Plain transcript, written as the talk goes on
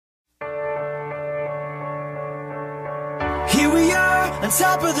on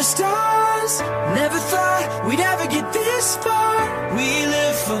top of the stars. Never thought we'd ever get this far. We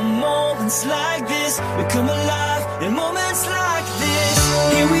live for moments like this. We come alive in moments like this.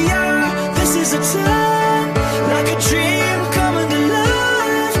 Here we are, this is a time, like a dream coming to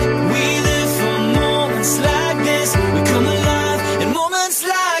life. We live for moments like this. We come alive in moments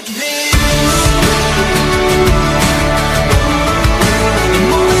like this.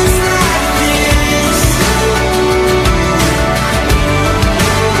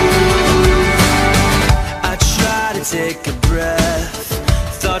 Take a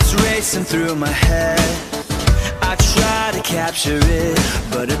breath, thoughts racing through my head. I try to capture it,